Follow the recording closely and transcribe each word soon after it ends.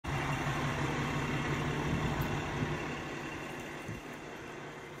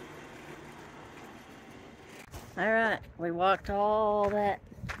Alright, we walked all that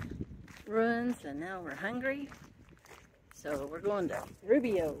ruins and now we're hungry. So we're going to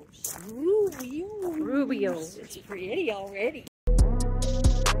Rubio's. Rubio's. It's pretty already.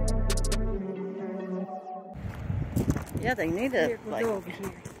 Yeah, they need to, Here, we'll like, go over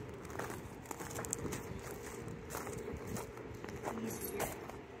here.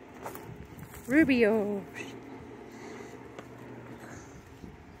 Rubio's.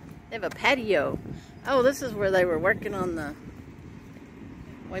 They have a patio. Oh, this is where they were working on the...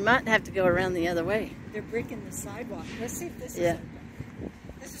 We might have to go around the other way. They're bricking the sidewalk. Let's see if this Yeah. is open.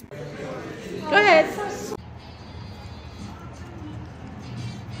 This is... Go ahead.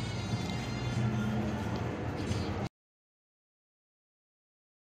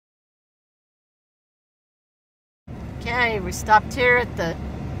 Okay, we stopped here at the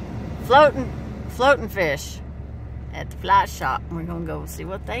floating fish at the fly shop. We're gonna go see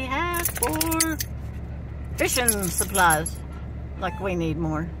what they have for fishing supplies. Like we need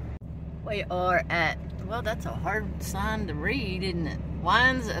more. We are at, well, that's a hard sign to read, isn't it?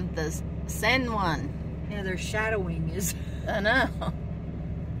 Wines of the San Juan. Yeah, their shadowing is... I know.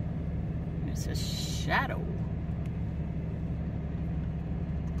 It's a shadow.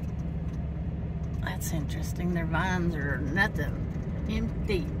 That's interesting. Their vines are nothing.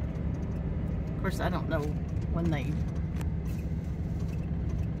 Empty. Of course, I don't know when they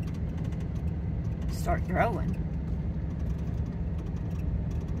start growing.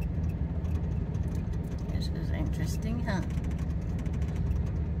 This is interesting, huh?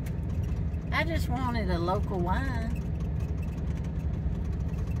 I just wanted a local wine.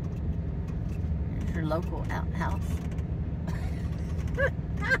 Here's your local outhouse.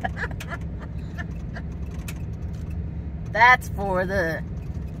 That's for the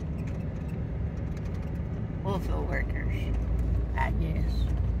oilfield workers, I guess.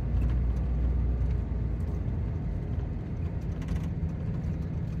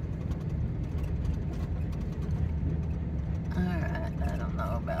 Alright, I don't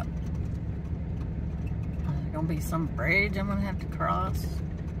know about... There's gonna be some bridge I'm gonna have to cross.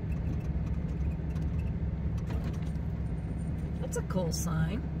 That's a cool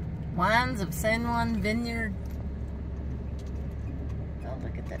sign. Wines of San Juan Vineyard. Oh,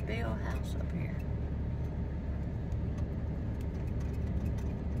 look at that big old house up here.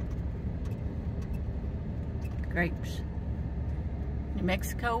 Grapes. New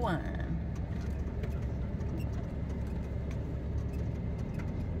Mexico wine.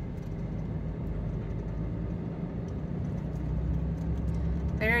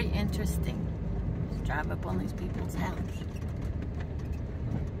 Very interesting. Let's drive up on these people's house.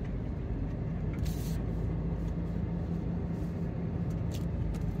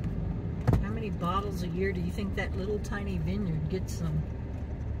 How many bottles a year do you think that little tiny vineyard gets them?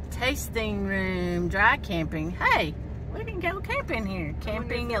 Tasting room, dry camping. Hey, we can go camping here.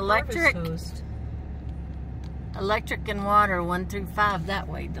 Camping, electric. Electric and water 1 through 5 that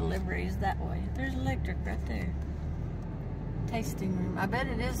way. Deliveries that way. There's electric right there. Tasting room. I bet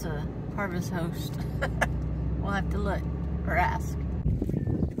it is a Harvest Host. We'll have to look or ask.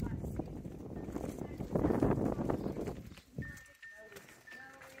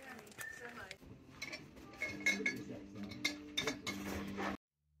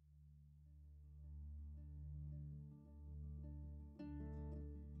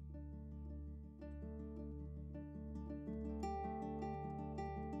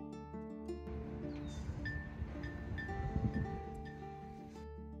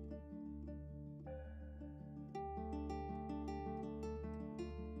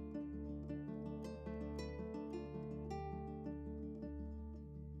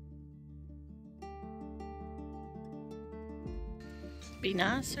 Be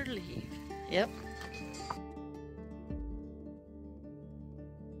nice or leave. Yep.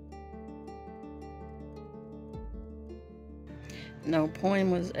 No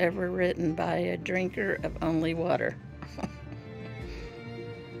poem was ever written by a drinker of only water.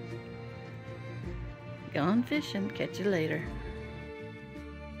 Gone fishing. Catch you later.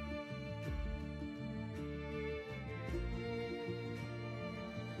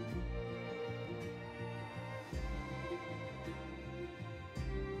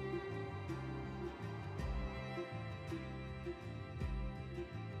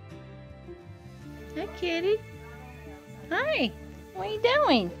 Hi, kitty. Hi. What are you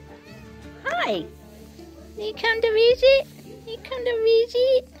doing? Hi. You come to visit? You come to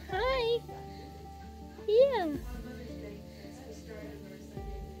visit? Hi. Yeah.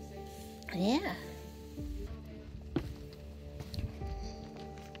 Yeah.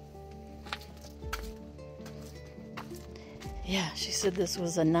 Yeah, she said this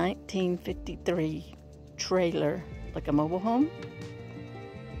was a 1953 trailer, like a mobile home,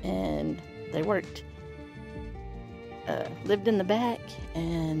 and they worked, lived in the back,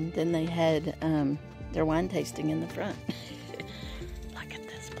 and then they had their wine tasting in the front. Look at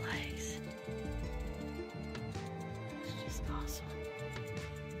this place. It's just awesome.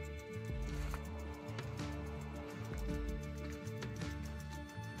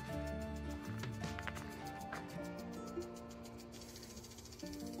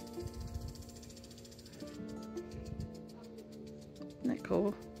 Isn't that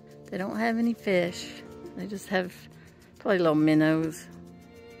cool? They don't have any fish. They just have probably little minnows.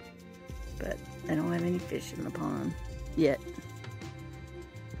 But they don't have any fish in the pond yet.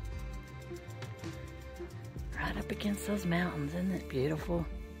 Right up against those mountains. Isn't it beautiful?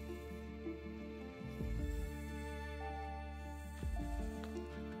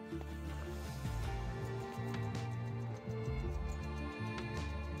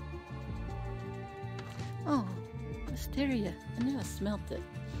 Oh, wisteria. I knew I smelt it.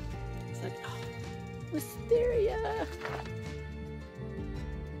 It's like, oh, wisteria.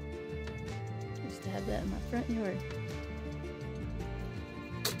 I used to have that in my front yard.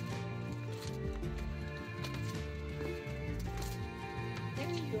 There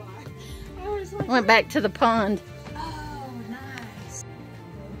you are. I was like, Went back to the pond. oh, nice.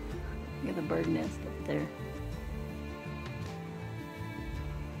 Look at the bird nest up there.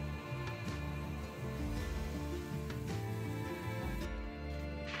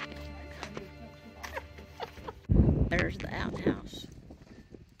 There's the outhouse.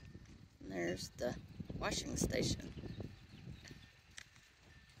 And there's the washing station.